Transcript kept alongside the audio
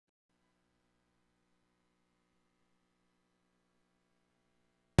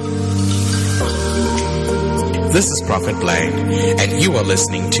This is Prophet Blade, and you are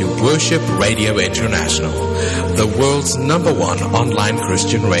listening to Worship Radio International, the world's #1 online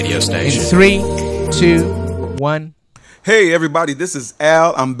Christian radio station. 3, 2, 1. Hey everybody, this is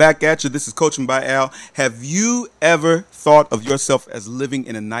Al. I'm back at you. This is Coaching by Al. Have you ever thought of yourself as living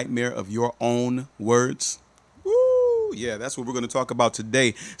in a nightmare of your own words? Woo! Yeah, that's what we're going to talk about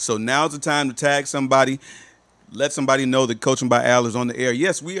today. So now's the time to tag somebody. Let somebody know that Coaching by Al is on the air.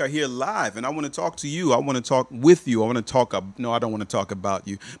 Yes, we are here live, and I want to talk to you. I want to talk with you. I want to talk. No, I don't want to talk about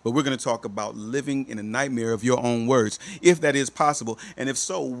you, but we're going to talk about living in a nightmare of your own words, if that is possible. And if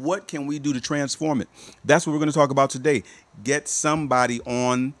so, what can we do to transform it? That's what we're going to talk about today. Get somebody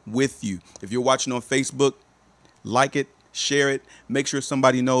on with you. If you're watching on Facebook, like it, share it, make sure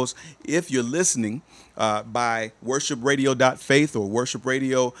somebody knows. If you're listening by worshipradio.faith or worship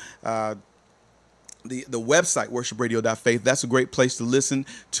radio, the website worshipradio.faith, that's a great place to listen.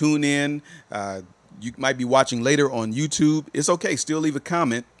 Tune in. You might be watching later on YouTube. It's okay. Still leave a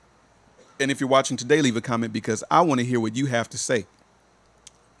comment. And if you're watching today, leave a comment, because I want to hear what you have to say.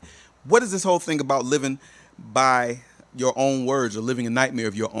 What is this whole thing about living by your own words or living a nightmare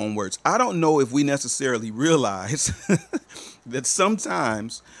of your own words? I don't know if we necessarily realize that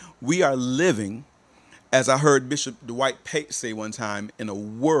sometimes we are living, as I heard Bishop Dwight Pate say one time, in a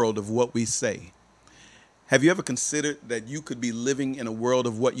world of what we say. Have you ever considered that you could be living in a world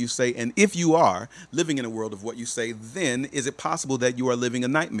of what you say? And if you are living in a world of what you say, then is it possible that you are living a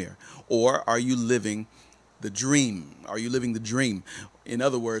nightmare? Or are you living the dream? Are you living the dream? In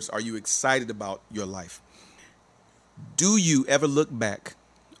other words, are you excited about your life? Do you ever look back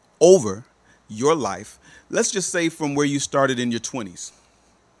over your life? Let's just say from where you started in your 20s,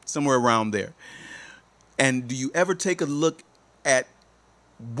 somewhere around there. And do you ever take a look at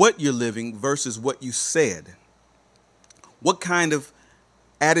what you're living versus what you said? What kind of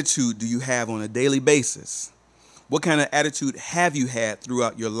attitude do you have on a daily basis? What kind of attitude have you had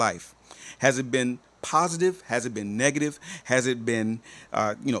throughout your life? Has it been positive? Has it been negative? Has it been,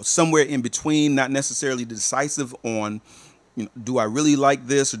 somewhere in between, not necessarily decisive on, do I really like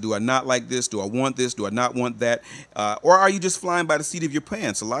this or do I not like this? Do I want this? Do I not want that? Or are you just flying by the seat of your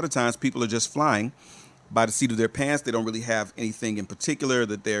pants? A lot of times people are just flying by the seat of their pants. They don't really have anything in particular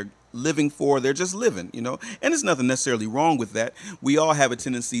that they're living for. They're just living, and there's nothing necessarily wrong with that. We all have a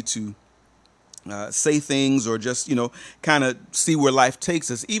tendency to say things or just, kind of see where life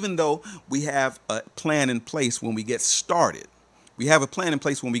takes us, even though we have a plan in place when we get started. We have a plan in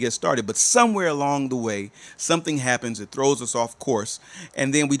place when we get started, but somewhere along the way, something happens, it throws us off course,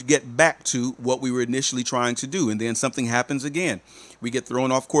 and then we get back to what we were initially trying to do, and then something happens again. We get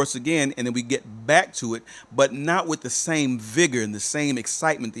thrown off course again, and then we get back to it, but not with the same vigor and the same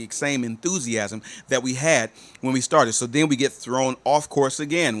excitement, the same enthusiasm that we had when we started. So then we get thrown off course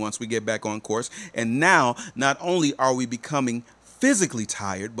again once we get back on course, and now not only are we becoming physically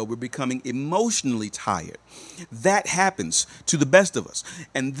tired, but we're becoming emotionally tired. That happens to the best of us.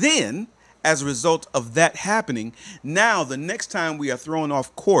 And then, as a result of that happening, now the next time we are thrown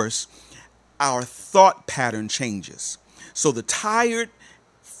off course, our thought pattern changes. So the tired,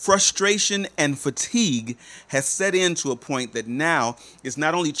 frustration, and fatigue has set in to a point that now it's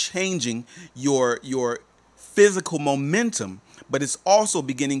not only changing your physical momentum, but it's also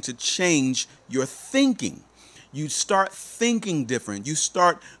beginning to change your thinking. You start thinking different. You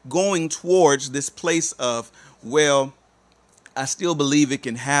start going towards this place of, well, I still believe it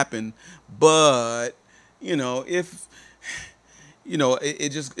can happen, but, if, it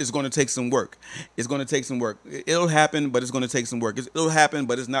just is going to take some work. It's going to take some work. It'll happen, but it's going to take some work. It'll happen,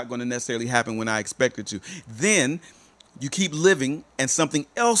 but it's not going to necessarily happen when I expect it to. Then you keep living and something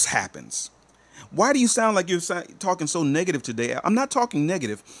else happens. Why do you sound like you're talking so negative today? I'm not talking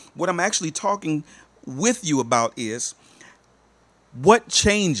negative. What I'm actually talking with you about is what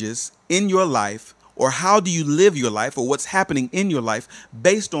changes in your life, or how do you live your life, or what's happening in your life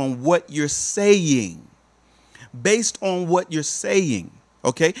based on what you're saying. Based on what you're saying.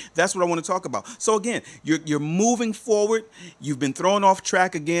 Okay, that's what I want to talk about. So again, you're moving forward. You've been thrown off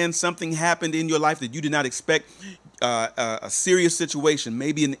track again. Something happened in your life that you did not expect. A serious situation,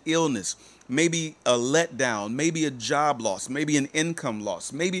 maybe an illness, maybe a letdown, maybe a job loss, maybe an income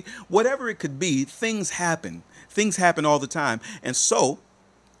loss, maybe whatever it could be. Things happen. Things happen all the time. And so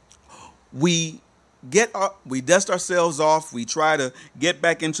we get up, we dust ourselves off. We try to get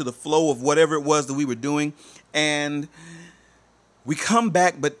back into the flow of whatever it was that we were doing. And we come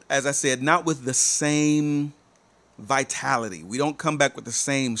back, but as I said, not with the same vitality. We don't come back with the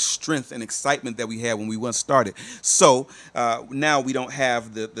same strength and excitement that we had when we once started. So now we don't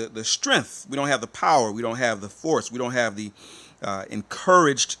have the strength. We don't have the power. We don't have the force. We don't have the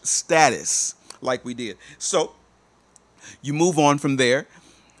encouraged status like we did. So You move on from there,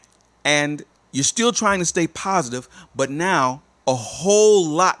 and you're still trying to stay positive, but now a whole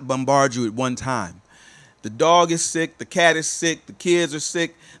lot bombard you at one time. The dog is sick, the cat is sick, the kids are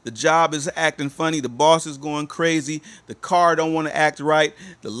sick, the job is acting funny, the boss is going crazy, the car don't want to act right,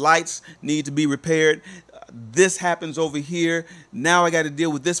 the lights need to be repaired. This happens over here. Now I got to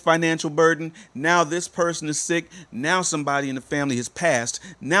deal with this financial burden. Now this person is sick. Now somebody in the family has passed.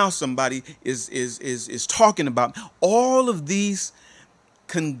 Now somebody is talking about all of these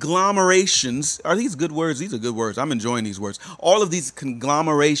conglomerations. Are these good words? These are good words. I'm enjoying these words. All of these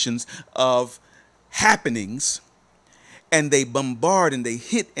conglomerations of happenings, and they bombard and they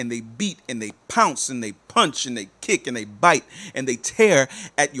hit and they beat and they pounce and they punch and they kick and they bite and they tear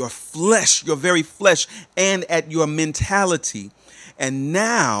at your flesh, your very flesh, and at your mentality. And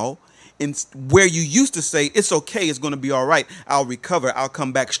now, in where you used to say, it's okay, it's going to be all right, I'll recover, I'll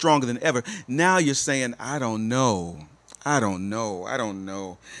come back stronger than ever. Now you're saying, I don't know. I don't know. I don't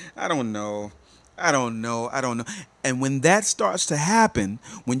know. I don't know. I don't know. I don't know. And when that starts to happen,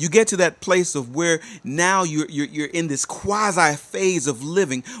 when you get to that place of where now you're in this quasi phase of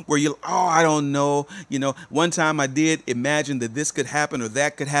living where you're, oh, I don't know. You know, one time I did imagine that this could happen or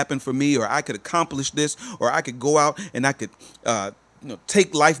that could happen for me, or I could accomplish this, or I could go out and I could,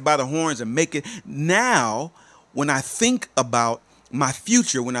 take life by the horns and make it. Now, when I think about my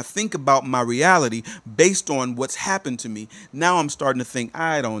future, when I think about my reality based on what's happened to me, now I'm starting to think,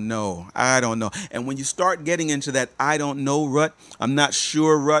 I don't know. And when you start getting into that I don't know rut, I'm not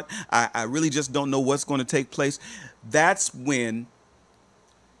sure rut, I really just don't know what's going to take place, that's when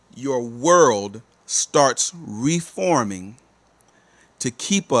your world starts reforming to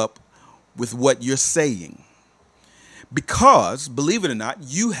keep up with what you're saying. Because, believe it or not,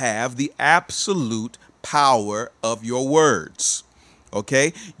 you have the absolute power of your words.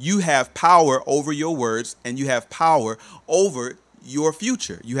 Okay, you have power over your words, and you have power over your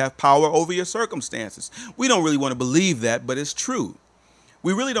future. You have power over your circumstances. We don't really want to believe that, but it's true.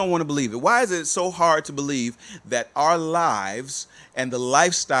 We really don't want to believe it. Why is it so hard to believe that our lives and the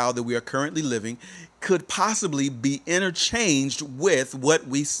lifestyle that we are currently living could possibly be interchanged with what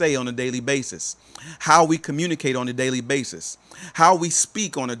we say on a daily basis, how we communicate on a daily basis, how we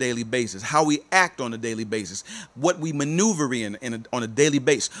speak on a daily basis, how we act on a daily basis, what we maneuver on a daily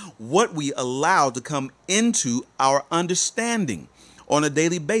basis, what we allow to come into our understanding on a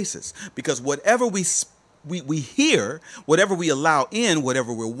daily basis? Because whatever we hear, whatever we allow in,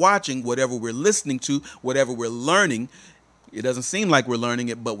 whatever we're watching, whatever we're listening to, whatever we're learning, it doesn't seem like we're learning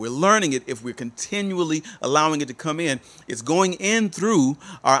it, but we're learning it if we're continually allowing it to come in. It's going in through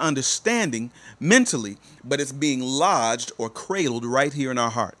our understanding mentally, but it's being lodged or cradled right here in our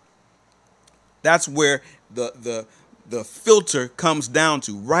heart. That's where the filter comes down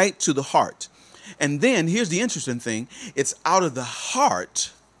to, right to the heart. And then here's the interesting thing. It's out of the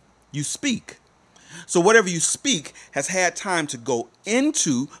heart you speak. So whatever you speak has had time to go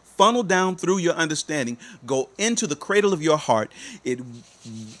into, funnel down through your understanding, go into the cradle of your heart. It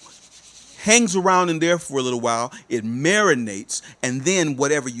hangs around in there for a little while. It marinates. And then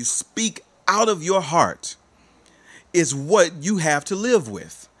whatever you speak out of your heart is what you have to live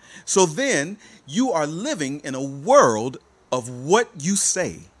with. So then you are living in a world of what you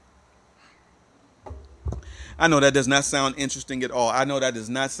say. I know that does not sound interesting at all. I know that does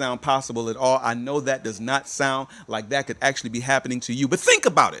not sound possible at all. I know that does not sound like that could actually be happening to you. But think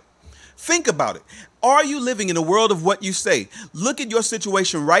about it. Think about it. Are you living in a world of what you say? Look at your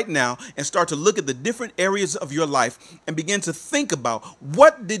situation right now and start to look at the different areas of your life and begin to think about,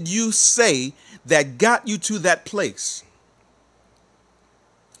 what did you say that got you to that place?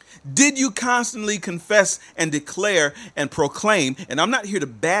 Did you constantly confess and declare and proclaim? And I'm not here to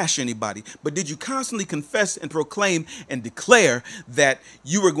bash anybody, but did you constantly confess and proclaim and declare that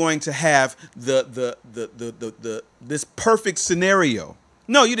you were going to have this perfect scenario?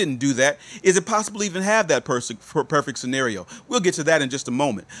 No, you didn't do that. Is it possible to even have that perfect scenario? We'll get to that in just a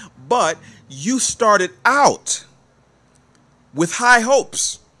moment. But you started out with high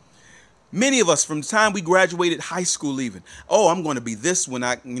hopes. Many of us, from the time we graduated high school even, oh, I'm going to be this when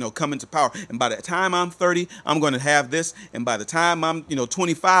I, come into power. And by the time I'm 30, I'm going to have this. And by the time I'm,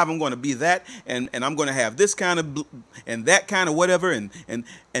 25, I'm going to be that. And I'm going to have this kind of and that kind of whatever. And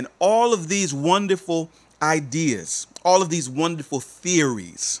all of these wonderful ideas, all of these wonderful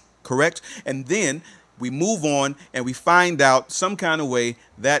theories, correct? And then we move on and we find out some kind of way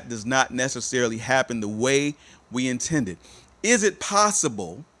that does not necessarily happen the way we intended. Is it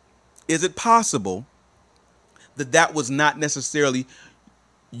possible that that was not necessarily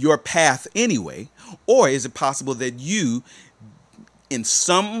your path anyway? Or is it possible that you in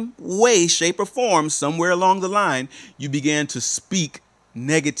some way, shape, or form, somewhere along the line, you began to speak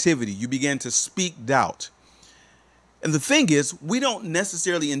negativity. You began to speak doubt. And the thing is, we don't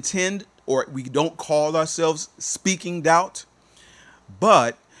necessarily intend, or we don't call ourselves speaking doubt,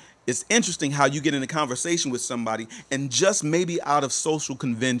 but it's interesting how you get in a conversation with somebody and just maybe out of social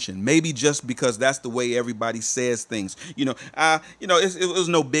convention, maybe just because that's the way everybody says things, it was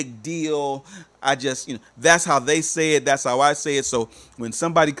no big deal. I just, that's how they say it. That's how I say it. So when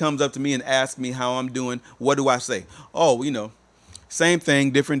somebody comes up to me and asks me how I'm doing, what do I say? Oh, same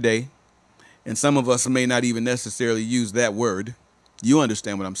thing, different day. And some of us may not even necessarily use that word. You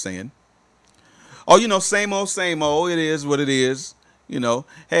understand what I'm saying? Oh, same old. It is what it is.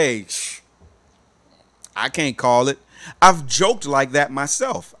 Hey, I can't call it. I've joked like that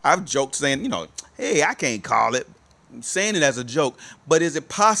myself. I've joked saying, hey, I can't call it. I'm saying it as a joke. But is it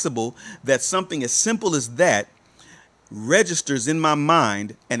possible that something as simple as that registers in my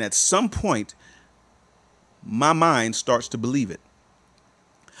mind, and at some point, my mind starts to believe it?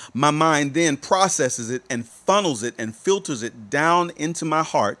 My mind then processes it and funnels it and filters it down into my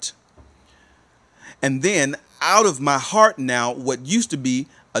heart. And then out of my heart now, what used to be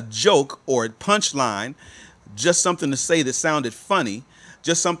a joke or a punchline, just something to say that sounded funny,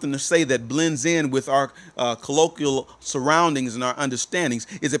 just something to say that blends in with our colloquial surroundings and our understandings.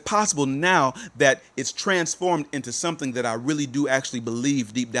 Is it possible now that it's transformed into something that I really do actually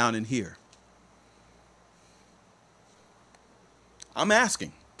believe deep down in here? I'm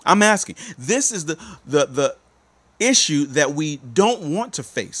asking. This is the issue that we don't want to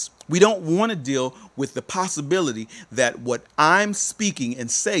face. We don't want to deal with the possibility that what I'm speaking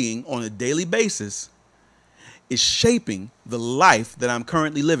and saying on a daily basis is shaping the life that I'm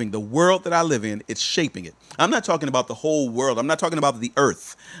currently living, the world that I live in. It's shaping it. I'm not talking about the whole world. I'm not talking about the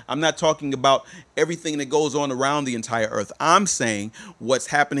earth. I'm not talking about everything that goes on around the entire earth. I'm saying what's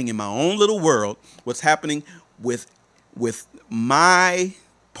happening in my own little world, what's happening with my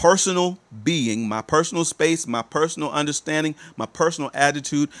personal being, my personal space, my personal understanding, my personal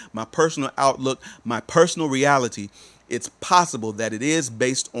attitude, my personal outlook, my personal reality. It's possible that it is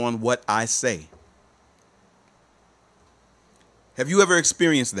based on what I say. Have you ever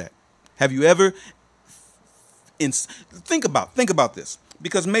experienced that? Have you ever think about this,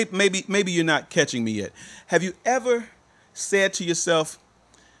 because maybe you're not catching me yet. Have you ever said to yourself,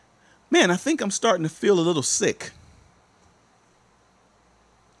 man, I think I'm starting to feel a little sick?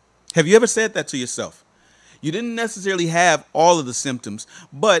 Have you ever said that to yourself? You didn't necessarily have all of the symptoms,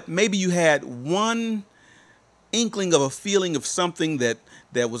 but maybe you had one inkling of a feeling of something that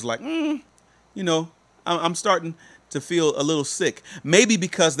was like, I'm starting to feel a little sick. Maybe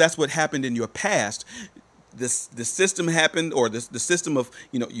because that's what happened in your past. The system happened, or the system of,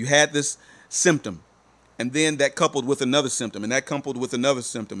 you had this symptom, and then that coupled with another symptom, and that coupled with another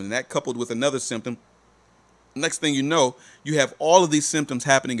symptom, and that coupled with another symptom. Next thing you know, you have all of these symptoms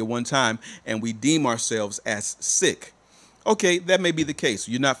happening at one time, and we deem ourselves as sick. Okay, that may be the case.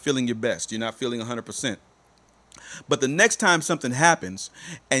 You're not feeling your best. You're not feeling 100%. But the next time something happens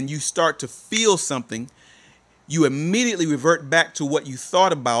and you start to feel something, you immediately revert back to what you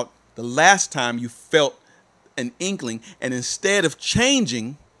thought about the last time you felt an inkling. And instead of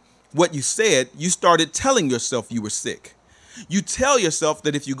changing what you said, you started telling yourself you were sick. You tell yourself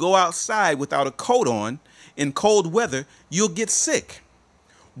that if you go outside without a coat on in cold weather, you'll get sick.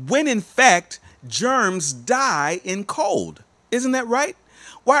 When in fact, germs die in cold. Isn't that right?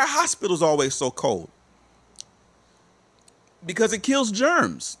 Why are hospitals always so cold? Because it kills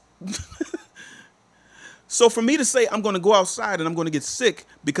germs. So for me to say I'm going to go outside and I'm going to get sick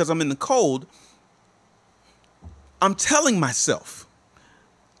because I'm in the cold, I'm telling myself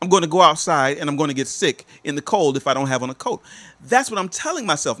I'm going to go outside and I'm going to get sick in the cold if I don't have on a coat. That's what I'm telling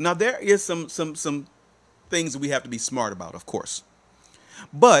myself. Now, there is some things that we have to be smart about, of course.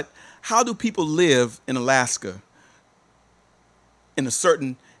 But how do people live in Alaska in a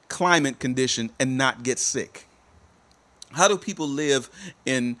certain climate condition and not get sick? How do people live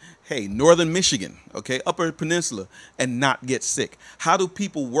in, northern Michigan, upper peninsula, and not get sick? How do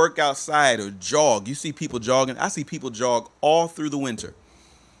people work outside or jog? You see people jogging. I see people jog all through the winter.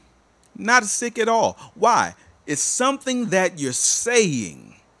 Not sick at all. Why? It's something that you're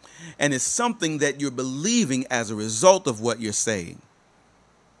saying, and it's something that you're believing as a result of what you're saying.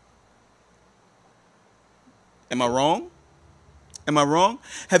 Am I wrong? Am I wrong?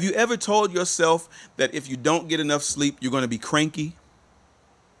 Have you ever told yourself that if you don't get enough sleep, you're going to be cranky?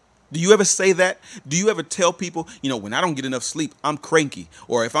 Do you ever say that? Do you ever tell people, when I don't get enough sleep, I'm cranky?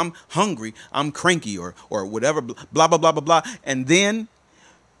 Or if I'm hungry, I'm cranky, or whatever, blah, blah, blah, blah, blah. And then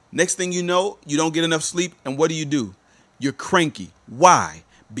next thing you know, you don't get enough sleep. And what do? You're cranky. Why?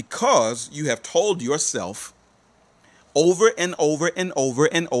 Because you have told yourself over and over and over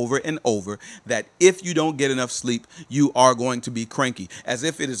and over and over that if you don't get enough sleep, you are going to be cranky, as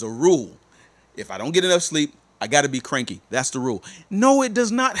if it is a rule. If I don't get enough sleep, I got to be cranky. That's the rule. No, it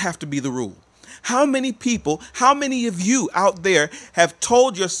does not have to be the rule. How many people, how many of you out there have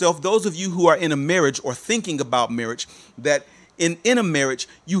told yourself, those of you who are in a marriage or thinking about marriage, that in a marriage,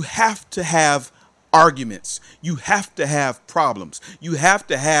 you have to have arguments. You have to have problems. You have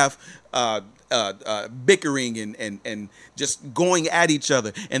to have bickering and just going at each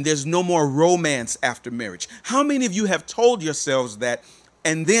other. And there's no more romance after marriage. How many of you have told yourselves that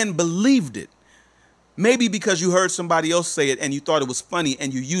and then believed it? Maybe because you heard somebody else say it and you thought it was funny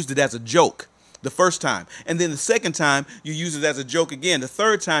and you used it as a joke the first time. And then the second time you used it as a joke again. The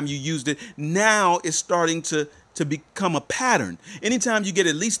third time you used it, now it's starting to become a pattern. Anytime you get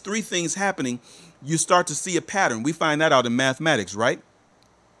at least three things happening, you start to see a pattern. We find that out in mathematics, right?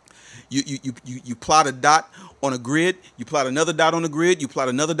 You plot a dot on a grid, you plot another dot on the grid, you plot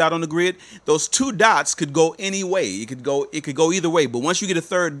another dot on the grid. Those two dots could go any way. It could go either way. But once you get a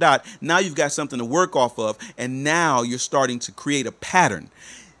third dot, now you've got something to work off of, and now you're starting to create a pattern.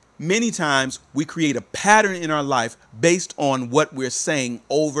 Many times we create a pattern in our life based on what we're saying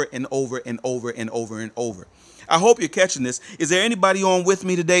over and over and over and over and over. I hope you're catching this. Is there anybody on with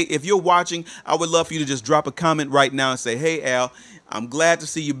me today? If you're watching, I would love for you to just drop a comment right now and say, hey, Al, I'm glad to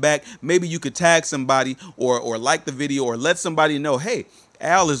see you back. Maybe you could tag somebody or like the video or let somebody know, hey,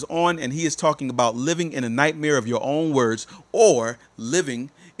 Al is on and he is talking about living in a nightmare of your own words, or living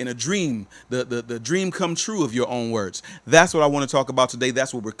in a dream, the dream come true of your own words. That's what I want to talk about today.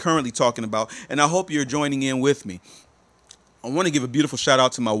 That's what we're currently talking about. And I hope you're joining in with me. I want to give a beautiful shout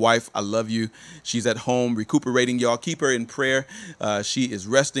out to my wife. I love you. She's at home recuperating. Y'all keep her in prayer. She is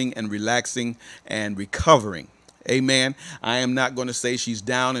resting and relaxing and recovering. Amen. I am not going to say she's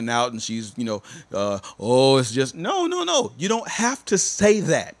down and out and she's, it's just no. You don't have to say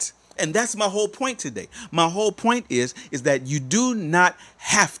that. And that's my whole point today. My whole point is that you do not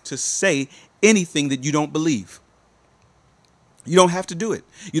have to say anything that you don't believe. You don't have to do it.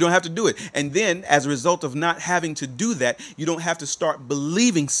 You don't have to do it. And then as a result of not having to do that, you don't have to start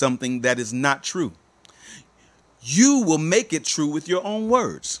believing something that is not true. You will make it true with your own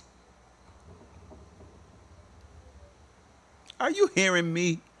words. Are you hearing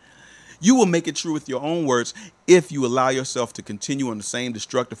me? You will make it true with your own words if you allow yourself to continue on the same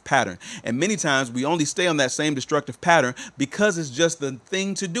destructive pattern. And many times we only stay on that same destructive pattern because it's just the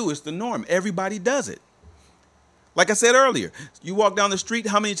thing to do. It's the norm. Everybody does it. Like I said earlier, you walk down the street,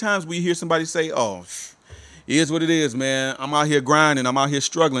 how many times will you hear somebody say, oh, it is what it is, man. I'm out here grinding. I'm out here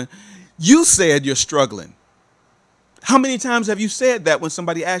struggling. You said you're struggling. How many times have you said that when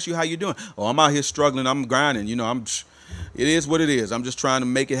somebody asks you how you're doing? Oh, I'm out here struggling. I'm grinding. It is what it is. I'm just trying to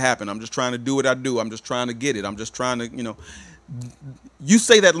make it happen. I'm just trying to do what I do. I'm just trying to get it. I'm just trying to, You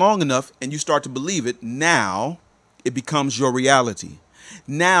say that long enough and you start to believe it. Now it becomes your reality.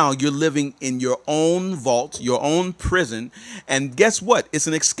 Now you're living in your own vault, your own prison. And guess what? It's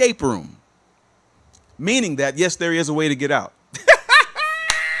an escape room. Meaning that, yes, there is a way to get out.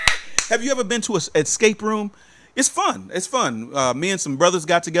 Have you ever been to an escape room? It's fun. It's fun. Me and some brothers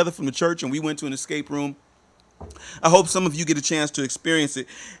got together from the church and we went to an escape room. I hope some of you get a chance to experience it.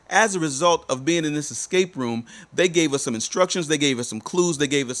 As a result of being in this escape room, they gave us some instructions, they gave us some clues, they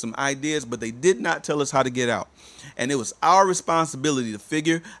gave us some ideas, but they did not tell us how to get out. And it was our responsibility to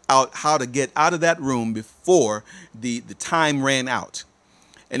figure out how to get out of that room before the time ran out.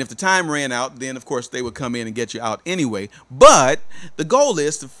 And if the time ran out, then of course they would come in and get you out anyway. But the goal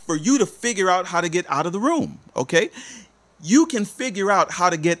is for you to figure out how to get out of the room, okay? You can figure out how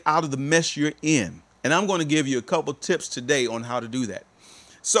to get out of the mess you're in. And I'm going to give you a couple tips today on how to do that.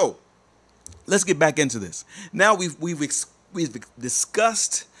 So let's get back into this. Now we've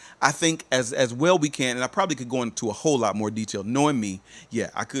discussed, I think, as well we can, and I probably could go into a whole lot more detail. Knowing me,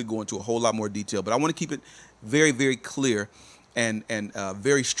 yeah, I could go into a whole lot more detail, but I want to keep it very, very clear and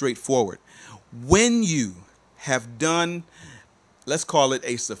very straightforward. When you have done, let's call it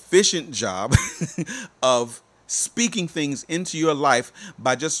a sufficient job of speaking things into your life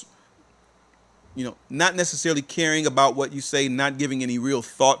by just not necessarily caring about what you say, not giving any real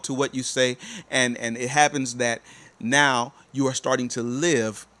thought to what you say. And it happens that now you are starting to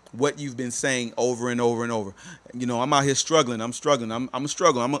live what you've been saying over and over and over. I'm out here struggling. I'm struggling. I'm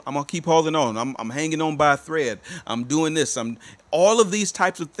struggling. I'm going to keep holding on. I'm hanging on by a thread. I'm doing this. All of these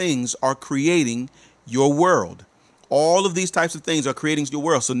types of things are creating your world, All of these types of things are creating your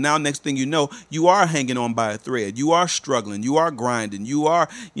world. So now next thing you know, you are hanging on by a thread. You are struggling. You are grinding. You are,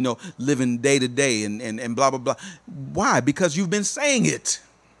 living day to day and blah, blah, blah. Why? Because you've been saying it.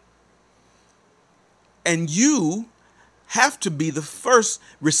 And you have to be the first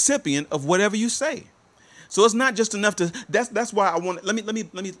recipient of whatever you say. So it's not just enough to, that's why I want, let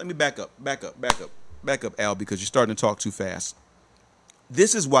me back up, Al, because you're starting to talk too fast.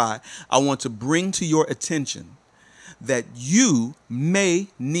 This is why I want to bring to your attention that you may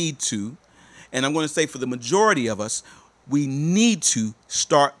need to, and I'm going to say for the majority of us, we need to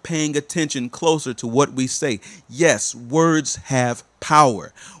start paying attention closer to what we say. Yes, words have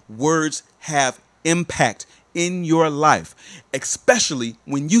power. Words have impact in your life, especially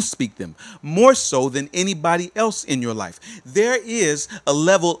when you speak them, more so than anybody else in your life. There is a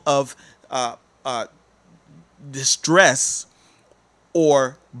level of distress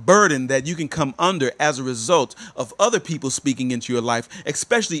or burden that you can come under as a result of other people speaking into your life,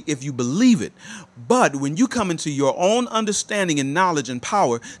 especially if you believe it. But when you come into your own understanding and knowledge and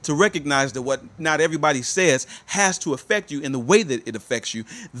power to recognize that what not everybody says has to affect you in the way that it affects you,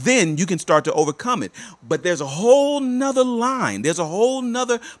 then you can start to overcome it. But there's a whole nother line. There's a whole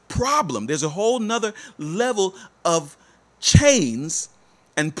nother problem. There's a whole nother level of chains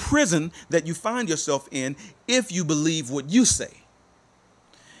and prison that you find yourself in if you believe what you say.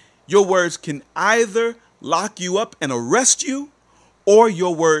 Your words can either lock you up and arrest you, or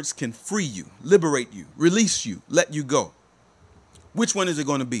your words can free you, liberate you, release you, let you go. Which one is it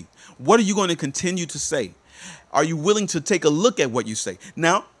going to be? What are you going to continue to say? Are you willing to take a look at what you say?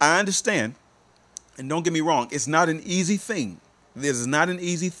 Now, I understand, and don't get me wrong, it's not an easy thing. This is not an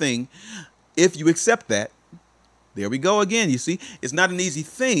easy thing if you accept that. There we go again, you see. It's not an easy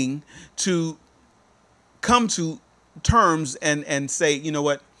thing to come to terms and say, you know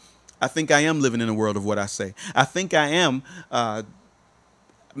what? I think I am living in a world of what I say. I think I am.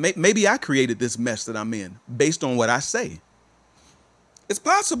 Maybe I created this mess that I'm in based on what I say. It's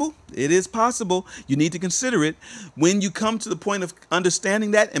possible. It is possible. You need to consider it. When you come to the point of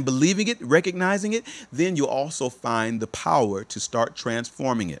understanding that and believing it, recognizing it, then you'll also find the power to start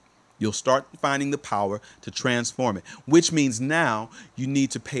transforming it. You'll start finding the power to transform it, which means now you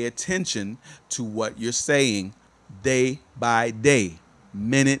need to pay attention to what you're saying day by day,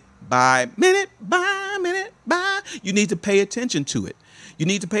 minute by minute, by minute, by. You need to pay attention to it. You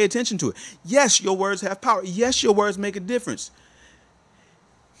need to pay attention to it. Yes, your words have power. Yes, your words make a difference.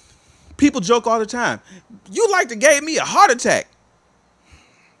 People joke all the time. You like to gave me a heart attack.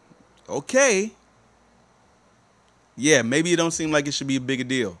 Okay. Yeah, maybe it don't seem like it should be a big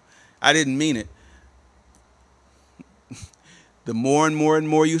deal. I didn't mean it. The more and more and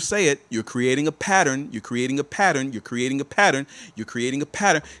more you say it, you're creating a pattern. You're creating a pattern. You're creating a pattern. You're creating a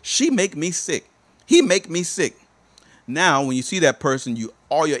pattern. She make me sick. He make me sick. Now, when you see that person,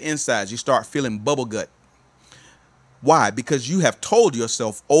 all your insides, you start feeling bubble gut. Why? Because you have told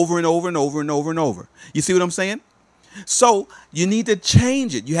yourself over and over and over and over and over. You see what I'm saying? So you need to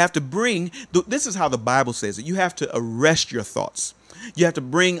change it. You have to bring, this is how the Bible says it. You have to arrest your thoughts. You have to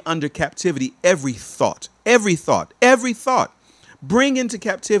bring under captivity every thought, every thought, every thought. Bring into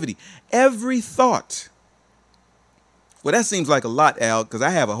captivity every thought. Well, that seems like a lot, Al, because I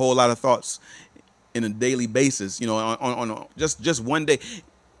have a whole lot of thoughts in a daily basis, on just one day.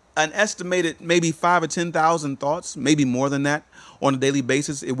 An estimated maybe 5,000 or 10,000 thoughts, maybe more than that on a daily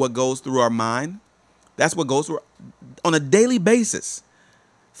basis is what goes through our mind. That's what goes through on a daily basis.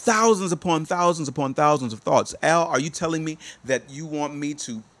 Thousands upon thousands upon thousands of thoughts. Al, are you telling me that you want me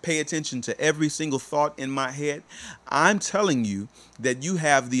to pay attention to every single thought in my head? I'm telling you that you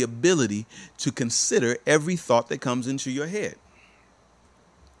have the ability to consider every thought that comes into your head.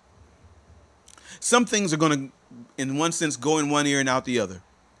 Some things are going to, in one sense, go in one ear and out the other.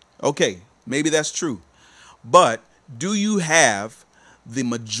 Okay, maybe that's true. But do you have the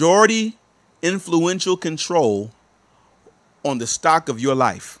majority influential control on the stock of your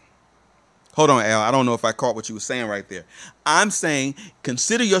life? Hold on, Al. I don't know if I caught what you were saying right there. I'm saying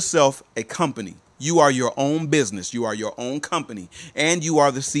consider yourself a company. You are your own business. You are your own company. And you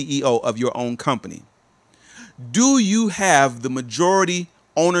are the CEO of your own company. Do you have the majority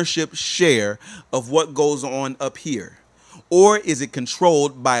ownership share of what goes on up here? Or is it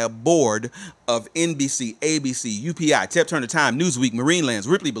controlled by a board of NBC, ABC, UPI, Ted Turner Time, Newsweek, Marinelands,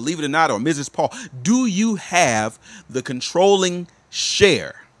 Ripley, Believe It or Not, or Mrs. Paul? Do you have the controlling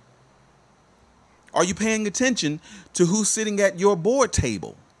share? Are you paying attention to who's sitting at your board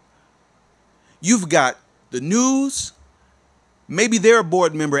table? You've got the news. Maybe they're a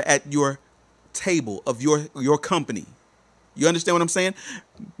board member at your table of your company. You understand what I'm saying?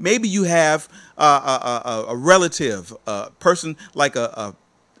 Maybe you have a relative, a person like a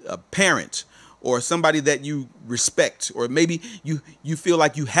parent or somebody that you respect, or maybe you feel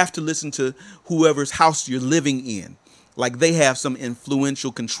like you have to listen to whoever's house you're living in, like they have some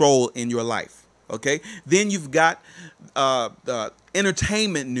influential control in your life. Okay, then you've got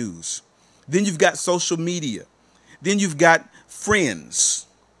entertainment news, then you've got social media, then you've got friends,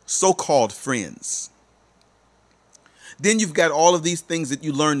 so-called friends. Then you've got all of these things that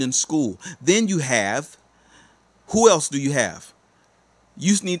you learned in school. Then you have, who else do you have?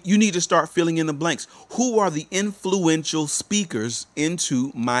 You need to start filling in the blanks. Who are the influential speakers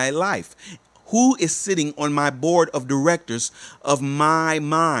into my life? Who is sitting on my board of directors of my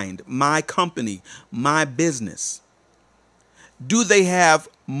mind, my company, my business? Do they have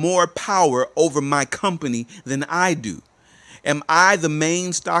more power over my company than I do? Am I the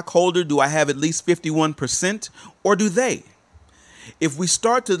main stockholder? Do I have at least 51%? Or do they? If we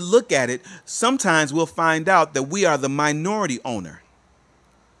start to look at it, sometimes we'll find out that we are the minority owner.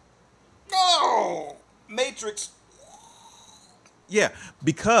 No! Matrix. Yeah,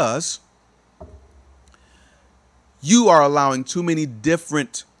 because you are allowing too many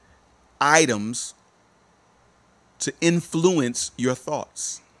different items to influence your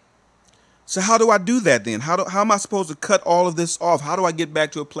thoughts. So how do I do that then? How am I supposed to cut all of this off? How do I get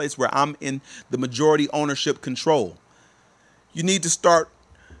back to a place where I'm in the majority ownership control? You need to start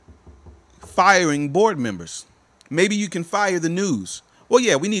firing board members. Maybe you can fire the news. Well,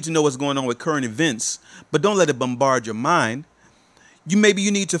 yeah, we need to know what's going on with current events, but don't let it bombard your mind. Maybe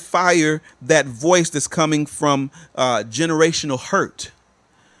you need to fire that voice that's coming from generational hurt,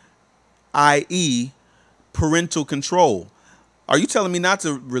 i.e. parental control. Are you telling me not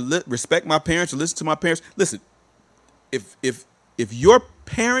to respect my parents or listen to my parents? Listen, if your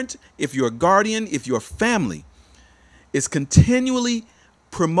parent, if your guardian, if your family is continually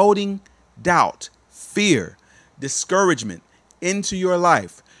promoting doubt, fear, discouragement into your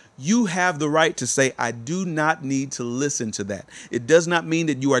life, you have the right to say, I do not need to listen to that. It does not mean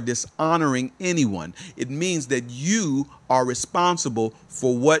that you are dishonoring anyone. It means that you are responsible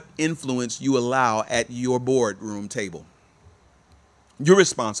for what influence you allow at your boardroom table. You're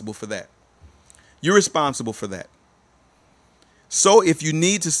responsible for that. You're responsible for that. So if you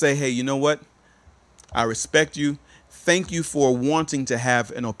need to say, hey, you know what? I respect you. Thank you for wanting to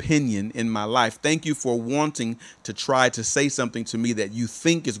have an opinion in my life. Thank you for wanting to try to say something to me that you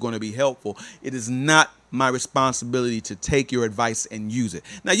think is going to be helpful. It is not my responsibility to take your advice and use it.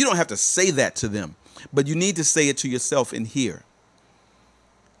 Now, you don't have to say that to them, but you need to say it to yourself in here.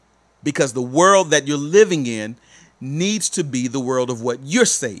 Because the world that you're living in needs to be the world of what you're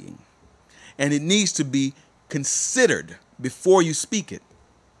saying. And it needs to be considered before you speak it.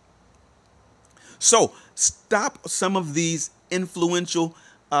 So stop some of these influential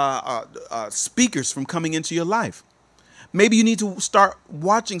speakers from coming into your life. Maybe you need to start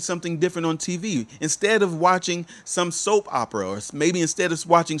watching something different on TV. Instead of watching some soap opera, or maybe instead of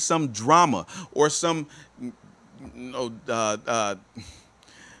watching some drama or some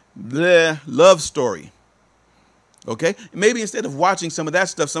love story. Okay, maybe instead of watching some of that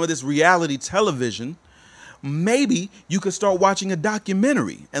stuff, some of this reality television, maybe you could start watching a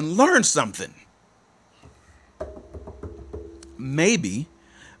documentary and learn something. Maybe,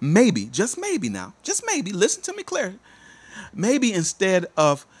 just maybe now, just maybe, listen to me clear. Maybe instead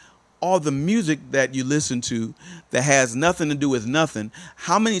of all the music that you listen to that has nothing to do with nothing,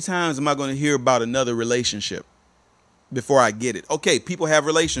 how many times am I going to hear about another relationship before I get it? Okay, people have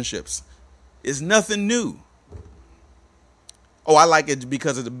relationships. It's nothing new. Oh, I like it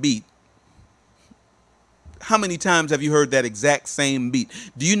because of the beat. How many times have you heard that exact same beat?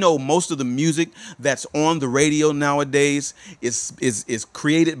 Do you know most of the music that's on the radio nowadays is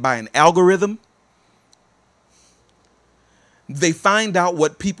created by an algorithm? They find out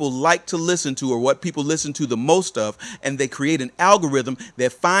what people like to listen to or what people listen to the most of, and they create an algorithm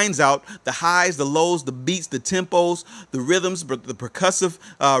that finds out the highs, the lows, the beats, the tempos, the rhythms, the percussive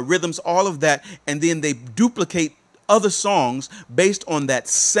rhythms, all of that, and then they duplicate other songs based on that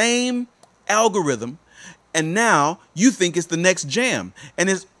same algorithm. And now you think it's the next jam. And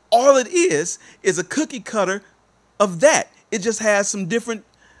it's all it is a cookie cutter of that. It just has some different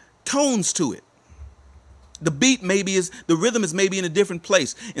tones to it. The beat the rhythm is maybe in a different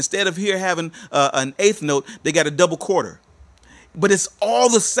place. Instead of here having an eighth note, they got a double quarter. But it's all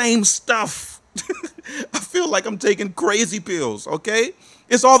the same stuff. I feel like I'm taking crazy pills, okay?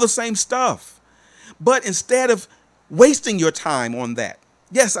 It's all the same stuff. But instead of wasting your time on that,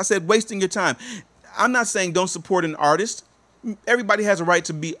 yes, I said wasting your time. I'm not saying don't support an artist. Everybody has a right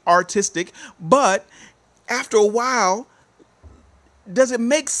to be artistic, but after a while, Does it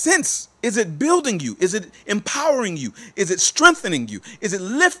make sense? Is it building you? Is it empowering you? Is it strengthening you? Is it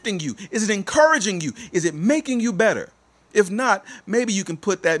lifting you? Is it encouraging you? Is it making you better? If not, maybe you can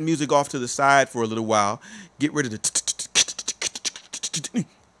put that music off to the side for a little while. Get rid of the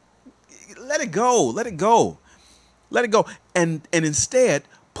let it go. Let it go. Let it go. And instead,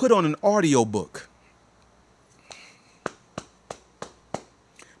 put on an audio book.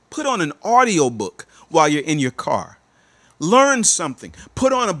 Put on an audio book while you're in your car. Learn something.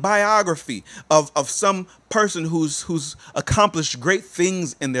 Put on a biography of some person who's accomplished great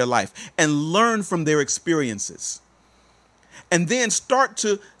things in their life and learn from their experiences. And then start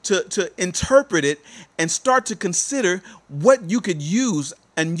to interpret it and start to consider what you could use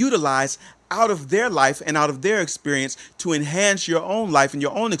and utilize out of their life and out of their experience to enhance your own life and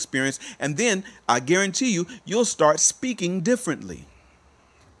your own experience. And then I guarantee you, you'll start speaking differently.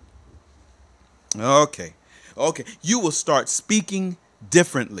 Okay. You will start speaking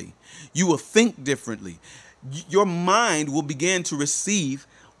differently. You will think differently. Your mind will begin to receive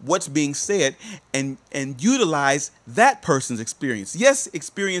what's being said and utilize that person's experience. Yes,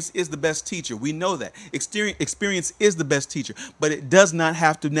 experience is the best teacher. We know that. Experience is the best teacher, but it does not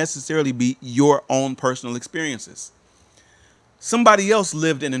have to necessarily be your own personal experiences. Somebody else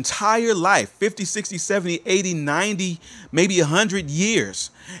lived an entire life, 50, 60, 70, 80, 90, maybe 100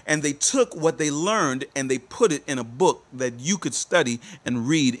 years. And they took what they learned and they put it in a book that you could study and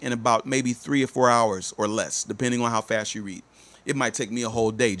read in about maybe 3 or 4 hours or less, depending on how fast you read. It might take me a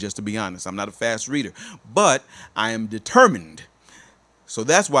whole day, just to be honest. I'm not a fast reader, but I am determined. So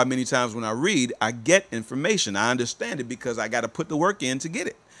that's why many times when I read, I get information. I understand it because I got to put the work in to get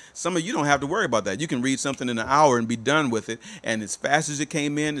it. Some of you don't have to worry about that. You can read something in an hour and be done with it. And as fast as it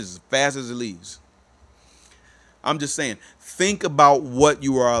came in, is as fast as it leaves. I'm just saying, think about what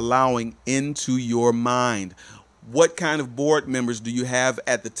you are allowing into your mind. What kind of board members do you have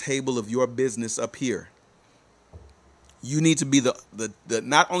at the table of your business up here? You need to be the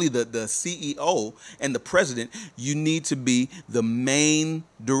not only the CEO and the president, you need to be the main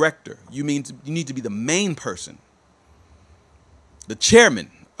director. You need to be the main person, the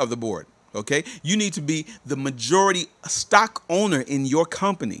chairman of the board. Okay, you need to be the majority stock owner in your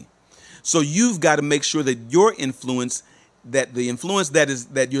company. So you've got to make sure that your influence, that the influence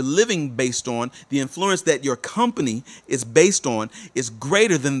that you're living based on, the influence that your company is based on, is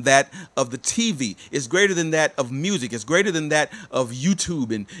greater than that of the TV, is greater than that of music, is greater than that of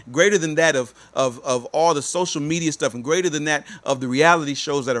YouTube, and greater than that of all the social media stuff, and greater than that of the reality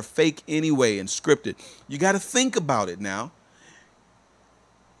shows that are fake anyway and scripted. You got to think about it now.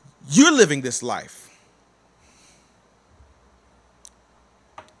 You're living this life.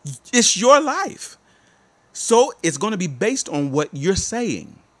 It's your life. So it's going to be based on what you're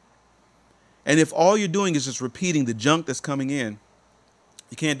saying. And if all you're doing is just repeating the junk that's coming in,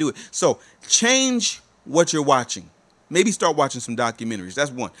 you can't do it. So change what you're watching. Maybe start watching some documentaries.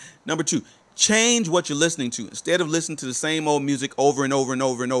 That's one. Number two, change what you're listening to. Instead of listening to the same old music over and over and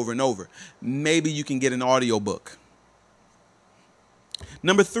over and over and over, maybe you can get an audio book.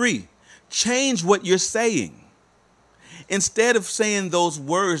 Number three, change what you're saying. Instead of saying those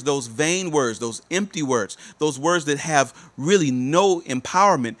words, those vain words, those empty words, those words that have really no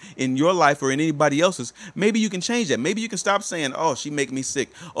empowerment in your life or in anybody else's, maybe you can change that. Maybe you can stop saying, oh, she make me sick.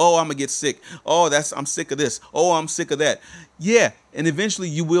 Oh, I'm going to get sick. Oh, I'm sick of this. Oh, I'm sick of that. Yeah, and eventually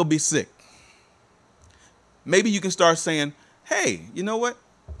you will be sick. Maybe you can start saying, hey, you know what?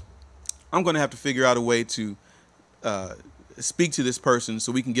 I'm going to have to figure out a way to speak to this person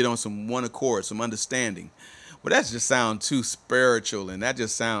so we can get on some one accord, some understanding. Well, that just sounds too spiritual, and that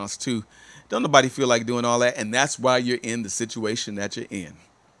just sounds too, don't nobody feel like doing all that, and that's why you're in the situation that you're in.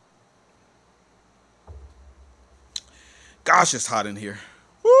 Gosh, it's hot in here.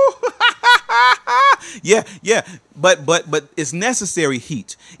 Yeah, but it's necessary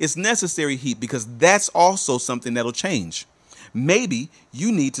heat. It's necessary heat because that's also something that'll change. Maybe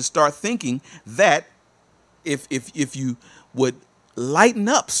you need to start thinking that if you would lighten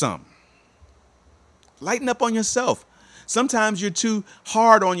up some. Lighten up on yourself. Sometimes you're too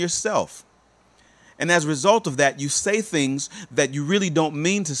hard on yourself. And as a result of that, you say things that you really don't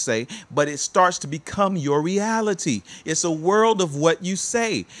mean to say, but it starts to become your reality. It's a world of what you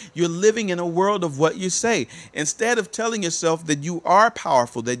say. You're living in a world of what you say. Instead of telling yourself that you are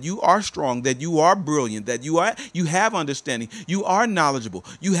powerful, that you are strong, that you are brilliant, that you have understanding, you are knowledgeable,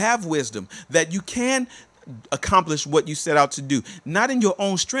 you have wisdom, that you can accomplish what you set out to do. Not in your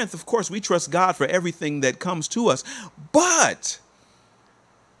own strength. Of course, we trust God for everything that comes to us, but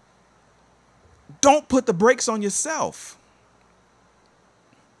don't put the brakes on yourself.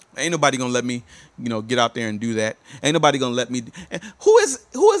 Ain't nobody gonna let me, get out there and do that. Ain't nobody gonna let me. And who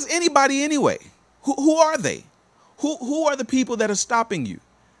is anybody anyway? Who are they? Who are the people that are stopping you?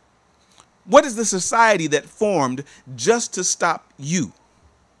 What is the society that formed just to stop you?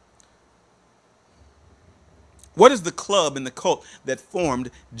 What is the club and the cult that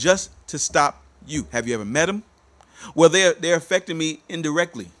formed just to stop you? Have you ever met them? Well, they're affecting me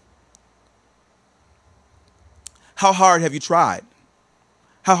indirectly. How hard have you tried?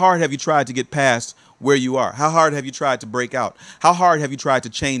 How hard have you tried to get past where you are? How hard have you tried to break out? How hard have you tried to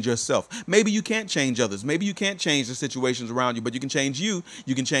change yourself? Maybe you can't change others. Maybe you can't change the situations around you, but you can change you.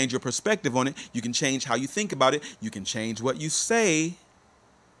 You can change your perspective on it. You can change how you think about it. You can change what you say.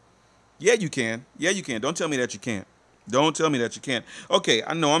 Yeah, you can. Yeah, you can. Don't tell me that you can't. Don't tell me that you can't. Okay,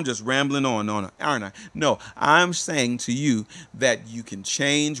 I know I'm just rambling on, aren't I? No, I'm saying to you that you can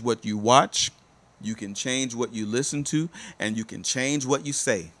change what you watch, you can change what you listen to, and you can change what you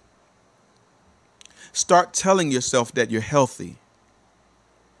say. Start telling yourself that you're healthy.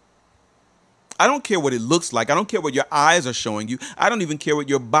 I don't care what it looks like. I don't care what your eyes are showing you. I don't even care what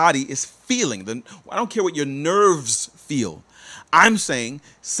your body is feeling. I don't care what your nerves feel. I'm saying,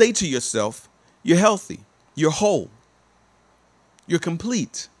 say to yourself, you're healthy, you're whole, you're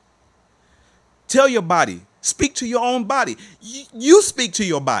complete. Tell your body, speak to your own body. You speak to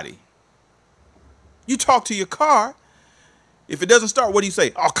your body. You talk to your car. If it doesn't start, what do you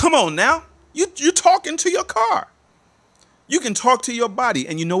say? Oh, come on now. You're talking to your car. You can talk to your body,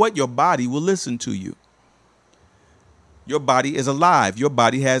 and you know what? Your body will listen to you. Your body is alive. Your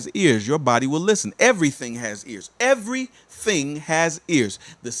body has ears. Your body will listen. Everything has ears. Everything has ears.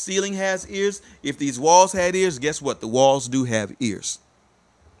 The ceiling has ears. If these walls had ears, guess what? The walls do have ears.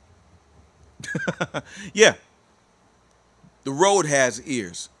 Yeah. The road has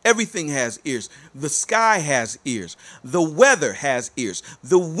ears. Everything has ears. The sky has ears. The weather has ears.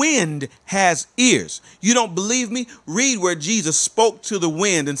 The wind has ears. You don't believe me? Read where Jesus spoke to the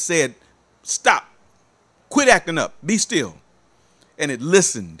wind and said, stop. Quit acting up. Be still. And it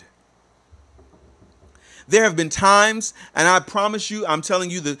listened. There have been times, and I promise you, I'm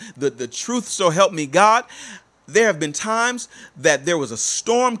telling you the truth, so help me God. There have been times that there was a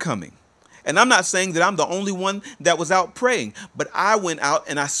storm coming. And I'm not saying that I'm the only one that was out praying, but I went out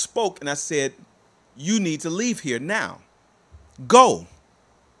and I spoke and I said, you need to leave here now. Go.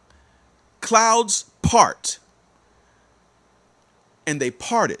 Clouds part. And they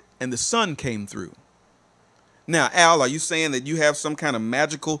parted and the sun came through. Now, Al, are you saying that you have some kind of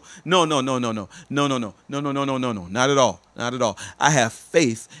magical? No. Not at all. Not at all. I have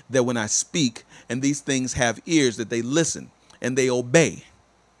faith that when I speak and these things have ears, that they listen and they obey.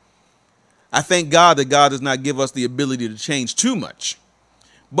 I thank God that God does not give us the ability to change too much,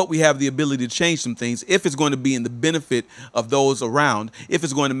 but we have the ability to change some things if it's going to be in the benefit of those around, if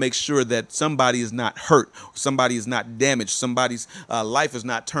it's going to make sure that somebody is not hurt, somebody is not damaged, somebody's life is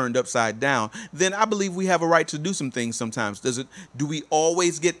not turned upside down, then I believe we have a right to do some things sometimes. Do we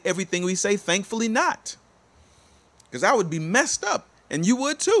always get everything we say? Thankfully not. Because I would be messed up, and you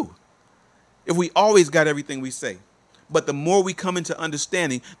would too, if we always got everything we say. But the more we come into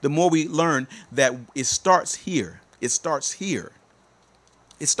understanding, the more we learn that it starts here. It starts here.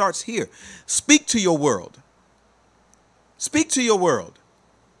 It starts here. Speak to your world. Speak to your world.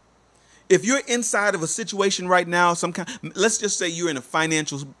 If you're inside of a situation right now, let's just say you're in a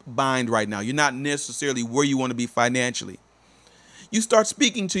financial bind right now. You're not necessarily where you want to be financially. You start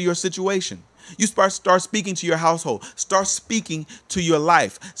speaking to your situation. You start speaking to your household. Start speaking to your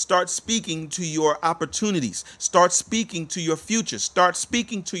life. Start speaking to your opportunities. Start speaking to your future. Start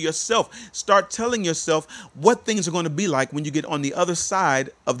speaking to yourself. Start telling yourself what things are going to be like when you get on the other side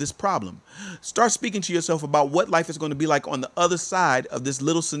of this problem. Start speaking to yourself about what life is going to be like on the other side of this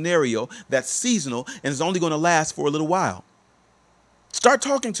little scenario that's seasonal and is only going to last for a little while. Start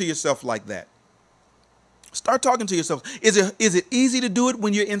talking to yourself like that. Start talking to yourself. Is it easy to do it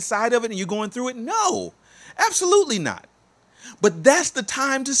when you're inside of it and you're going through it? No, absolutely not. But that's the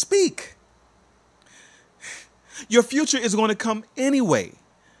time to speak. Your future is going to come anyway.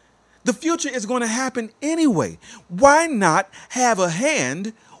 The future is going to happen anyway. Why not have a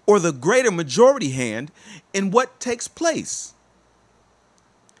hand, or the greater majority hand, in what takes place?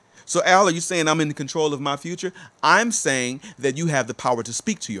 So, Al, are you saying I'm in control of my future? I'm saying that you have the power to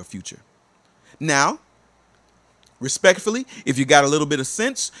speak to your future. Now, respectfully, if you got a little bit of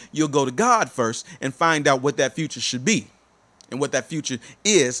sense, you'll go to God first and find out what that future should be and what that future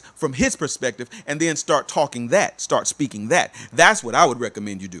is from his perspective, and then start talking that, start speaking that. That's what I would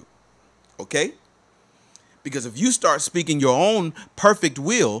recommend you do. Okay? Because if you start speaking your own perfect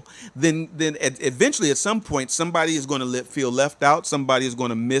will, then eventually at some point somebody is going to feel left out. Somebody is going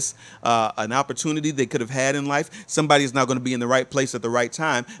to miss an opportunity they could have had in life. Somebody is not going to be in the right place at the right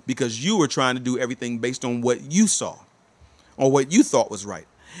time because you were trying to do everything based on what you saw or what you thought was right.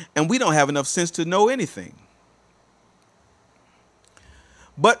 And we don't have enough sense to know anything.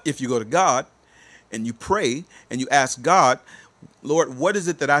 But if you go to God and you pray and you ask God, Lord, what is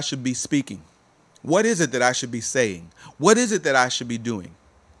it that I should be speaking? What is it that I should be saying? What is it that I should be doing?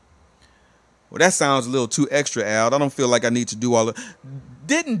 Well, that sounds a little too extra, Al. I don't feel like I need to do all of it.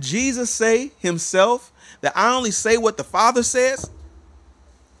 Didn't Jesus say himself that I only say what the Father says?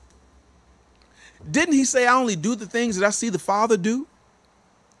 Didn't he say I only do the things that I see the Father do?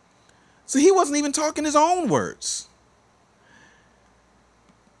 So he wasn't even talking his own words.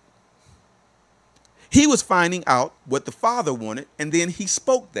 He was finding out what the Father wanted, and then he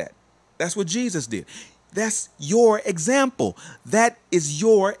spoke that. That's what Jesus did. That's your example. That is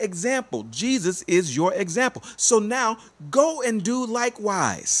your example. Jesus is your example. So now go and do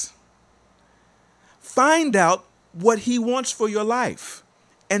likewise. Find out what he wants for your life,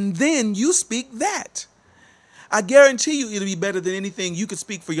 and then you speak that. I guarantee you it'll be better than anything you could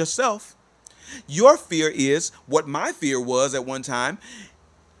speak for yourself. Your fear is what my fear was at one time.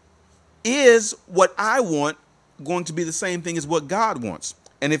 Is what I want going to be the same thing as what God wants?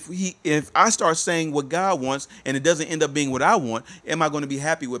 And if I start saying what God wants and it doesn't end up being what I want, am I going to be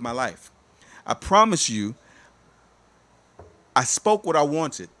happy with my life? I promise you, I spoke what I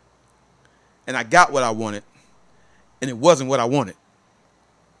wanted and I got what I wanted, and it wasn't what I wanted.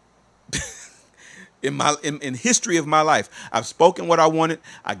 In history of my life, I've spoken what I wanted,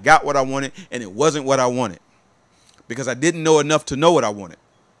 I got what I wanted, and it wasn't what I wanted because I didn't know enough to know what I wanted.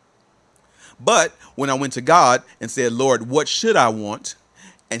 But when I went to God and said, Lord, what should I want?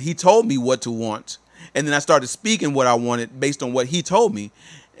 And he told me what to want. And then I started speaking what I wanted based on what he told me.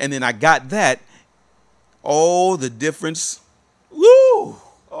 And then I got that. Oh, the difference. Woo!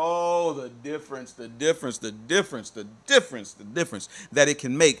 Oh, the difference that it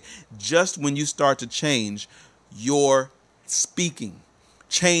can make just when you start to change your speaking.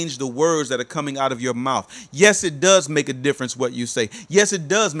 Change the words that are coming out of your mouth. Yes, it does make a difference what you say. Yes, it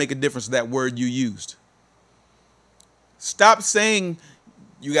does make a difference that word you used. Stop saying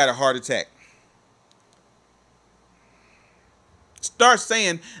you got a heart attack. Start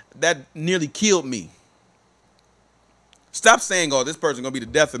saying that nearly killed me. Stop saying, oh, this person's going to be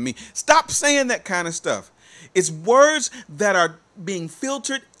the death of me. Stop saying that kind of stuff. It's words that are being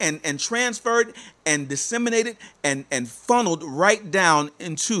filtered and transferred and disseminated and funneled right down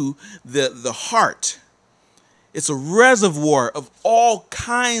into the heart. It's a reservoir of all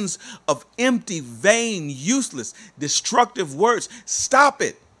kinds of empty, vain, useless, destructive words. Stop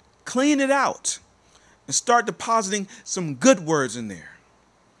it. Clean it out. And start depositing some good words in there.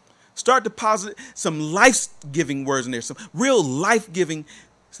 Start depositing some life-giving words in there. Some real life-giving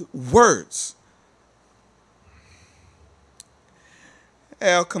words.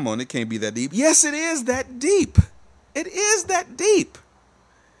 Al, come on. It can't be that deep. Yes, it is that deep. It is that deep.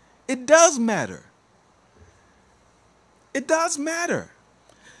 It does matter. It does matter.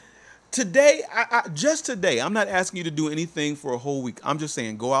 Today, just today, I'm not asking you to do anything for a whole week. I'm just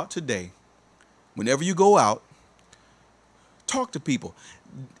saying go out today. Whenever you go out, talk to people.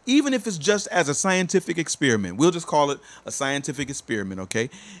 Even if it's just as a scientific experiment. We'll just call it a scientific experiment, okay?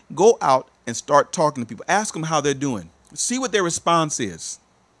 Go out and start talking to people. Ask them how they're doing. See what their response is.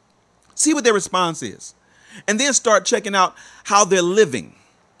 See what their response is. And then start checking out how they're living.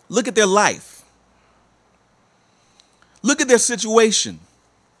 Look at their life. Look at their situation.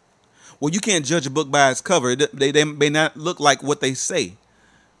 Well, you can't judge a book by its cover. They may not look like what they say.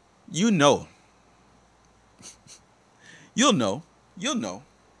 You know. You'll know. You'll know.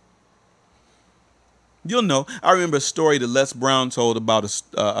 You'll know. I remember a story that Les Brown told about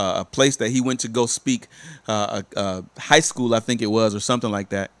a place that he went to go speak, high school, I think it was, or something like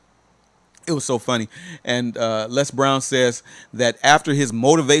that. It was so funny. And Les Brown says that after his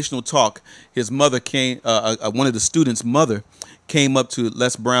motivational talk, his mother came, one of the students' mother came up to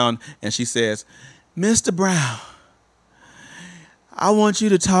Les Brown and she says, Mr. Brown, I want you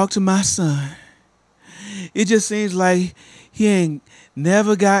to talk to my son. It just seems like he ain't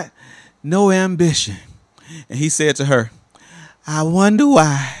never got no ambition. And he said to her, I wonder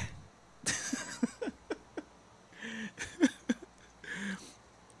why.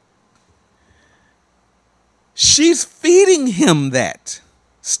 She's feeding him that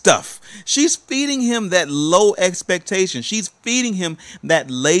stuff. She's feeding him that low expectation. She's feeding him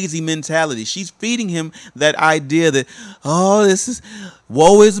that lazy mentality. She's feeding him that idea that, oh, this is,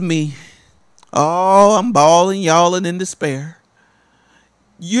 woe is me. Oh, I'm bawling, yawling in despair.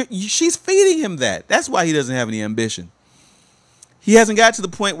 She's feeding him that. That's why he doesn't have any ambition. He hasn't got to the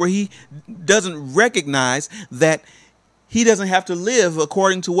point where he doesn't recognize that he doesn't have to live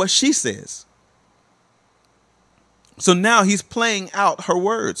according to what she says. So now he's playing out her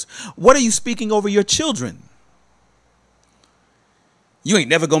words. What are you speaking over your children? You ain't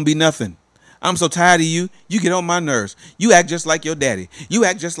never gonna be nothing. I'm so tired of you. You get on my nerves. You act just like your daddy. You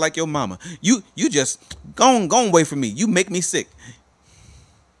act just like your mama. You just go away from me. You make me sick.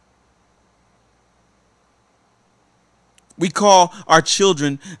 We call our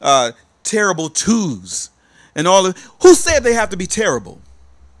children terrible twos and all of. Who said they have to be terrible?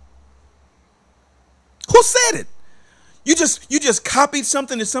 Who said it? You just copied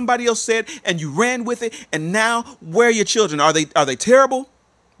something that somebody else said and you ran with it, and now where are your children? Are they terrible?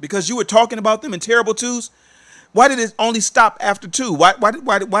 Because you were talking about them in terrible twos? Why did it only stop after 2?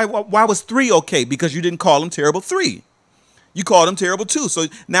 Why was 3 okay? Because you didn't call them terrible 3. You called them terrible 2. So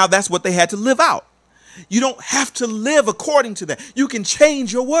now that's what they had to live out. You don't have to live according to that. You can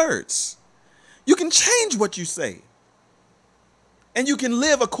change your words. You can change what you say. And you can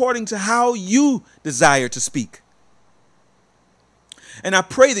live according to how you desire to speak. And I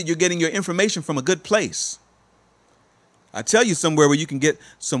pray that you're getting your information from a good place. I tell you somewhere where you can get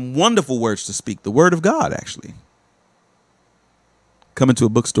some wonderful words to speak. The Word of God, actually. Coming to a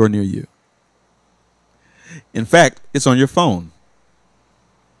bookstore near you. In fact, it's on your phone.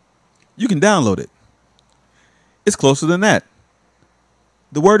 You can download it. It's closer than that.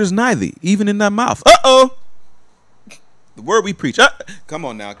 The Word is nigh thee, even in thy mouth. Uh-oh. The word we preach. Come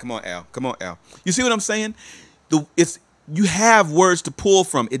on now. Come on, Al. Come on, Al. You see what I'm saying? You have words to pull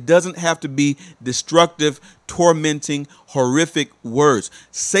from. It doesn't have to be destructive, tormenting, horrific words.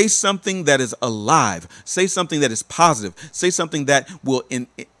 Say something that is alive. Say something that is positive. Say something that will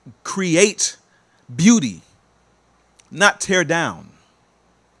create beauty, not tear down.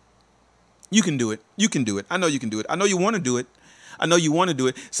 You can do it. You can do it. I know you can do it. I know you want to do it. I know you want to do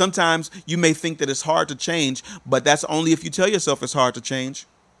it. Sometimes you may think that it's hard to change, but that's only if you tell yourself it's hard to change.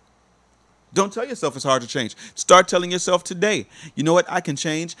 Don't tell yourself it's hard to change. Start telling yourself today, you know what? I can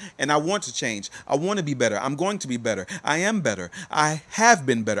change and I want to change. I want to be better. I'm going to be better. I am better. I have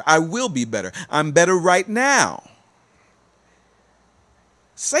been better. I will be better. I'm better right now.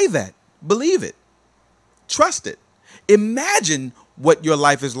 Say that. Believe it. Trust it. Imagine what your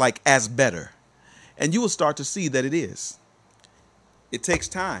life is like as better, and you will start to see that it is. It takes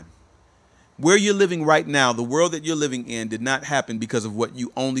time. Where you're living right now, the world that you're living in, did not happen because of what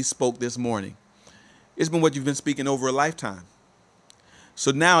you only spoke this morning. It's been what you've been speaking over a lifetime.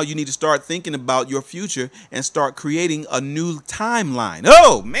 So now you need to start thinking about your future and start creating a new timeline.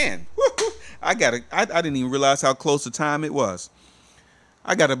 Oh, man. I didn't even realize how close the time it was.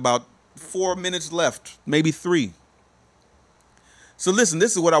 I got about 4 minutes left, maybe 3. So listen,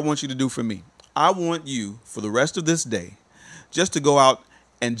 this is what I want you to do for me. I want you, for the rest of this day, just to go out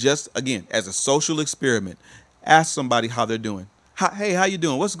and just, again, as a social experiment, ask somebody how they're doing. Hey, how you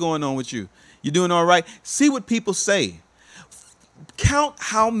doing? What's going on with you? You doing all right? See what people say. Count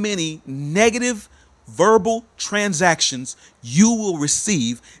how many negative verbal transactions you will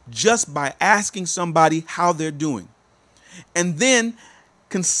receive just by asking somebody how they're doing. And then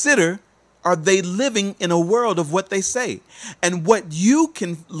consider, are they living in a world of what they say? And what you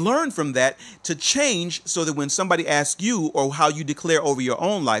can learn from that to change so that when somebody asks you or how you declare over your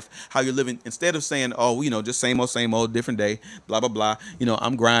own life, how you're living, instead of saying, oh, just same old, different day, blah, blah, blah.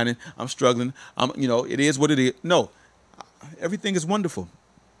 I'm grinding, I'm struggling. It is what it is. No, everything is wonderful.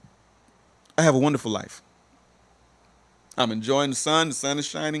 I have a wonderful life. I'm enjoying the sun. The sun is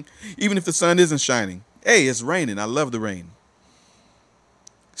shining. Even if the sun isn't shining. Hey, it's raining. I love the rain.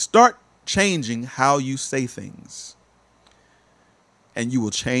 Start changing how you say things, and you will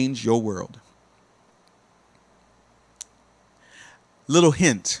change your world. Little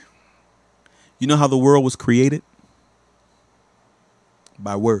hint. You know how the world was created?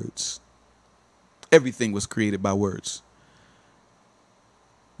 By words. Everything was created by words.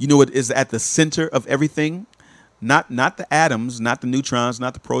 You know what is at the center of everything? Not the atoms, not the neutrons,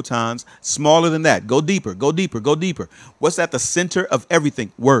 not the protons. Smaller than that. Go deeper, go deeper, go deeper. What's at the center of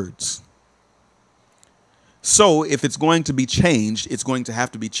everything? Words. So if it's going to be changed, it's going to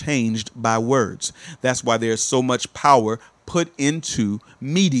have to be changed by words. That's why there's so much power put into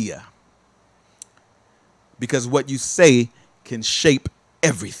media. Because what you say can shape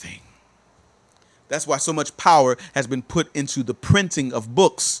everything. That's why so much power has been put into the printing of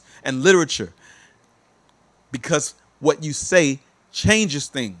books and literature. Because what you say changes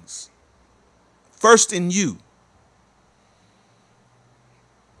things. First in you.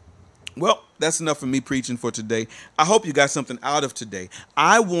 Well, that's enough for me preaching for today. I hope you got something out of today.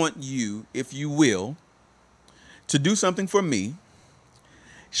 I want you, if you will, to do something for me.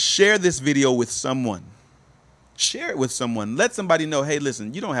 Share this video with someone. Share it with someone. Let somebody know, hey,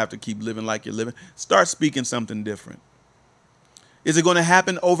 listen, you don't have to keep living like you're living. Start speaking something different. Is it going to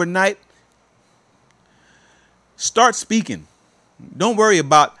happen overnight? Start speaking. Don't worry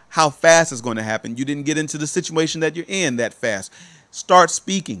about how fast it's going to happen. You didn't get into the situation that you're in that fast. Start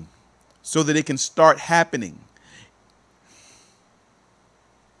speaking so that it can start happening.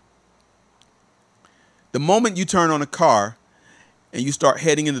 The moment you turn on a car and you start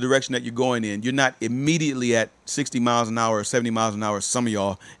heading in the direction that you're going in, you're not immediately at 60 miles an hour or 70 miles an hour, some of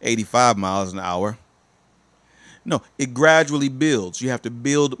y'all 85 miles an hour. No, it gradually builds. You have to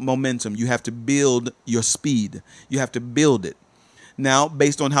build momentum. You have to build your speed. You have to build it. Now,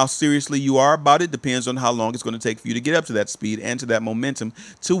 based on how seriously you are about it, depends on how long it's going to take for you to get up to that speed and to that momentum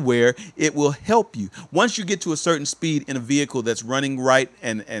to where it will help you. Once you get to a certain speed in a vehicle that's running right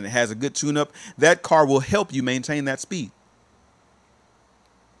and has a good tune-up, that car will help you maintain that speed.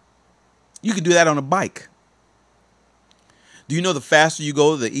 You can do that on a bike. Do you know the faster you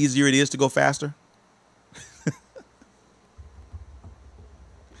go, the easier it is to go faster?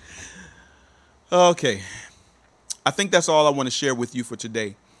 Okay. I think that's all I want to share with you for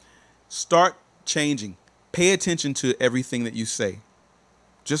today. Start changing. Pay attention to everything that you say.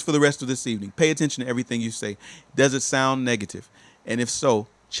 Just for the rest of this evening, pay attention to everything you say. Does it sound negative? And if so,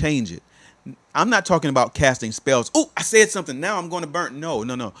 change it. I'm not talking about casting spells. Oh, I said something. Now I'm going to burn.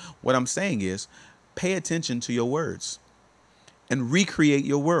 No. What I'm saying is pay attention to your words and recreate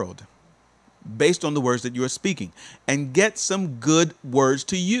your world based on the words that you are speaking, and get some good words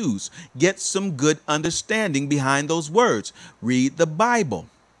to use. Get some good understanding behind those words. Read the Bible.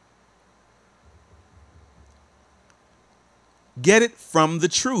 Get it from the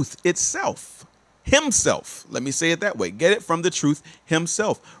truth itself, himself. Let me say it that way. Get it from the truth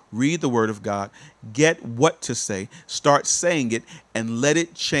himself. Read the word of God. Get what to say. Start saying it and let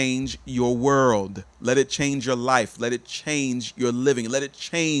it change your world. Let it change your life. Let it change your living. Let it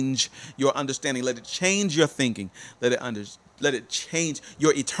change your understanding. Let it change your thinking. Let it change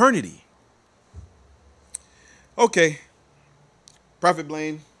your eternity. Okay. Prophet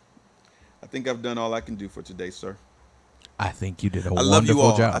Blaine, I think I've done all I can do for today, sir. I think you did a I love you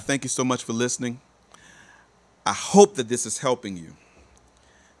all. job. I thank you so much for listening. I hope that this is helping you.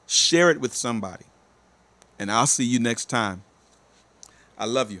 Share it with somebody. And I'll see you next time. I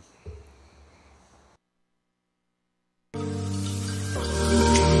love you.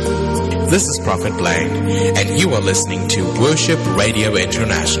 This is Prophet Blaine, and you are listening to Worship Radio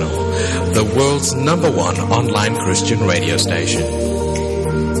International, the world's #1 online Christian radio station.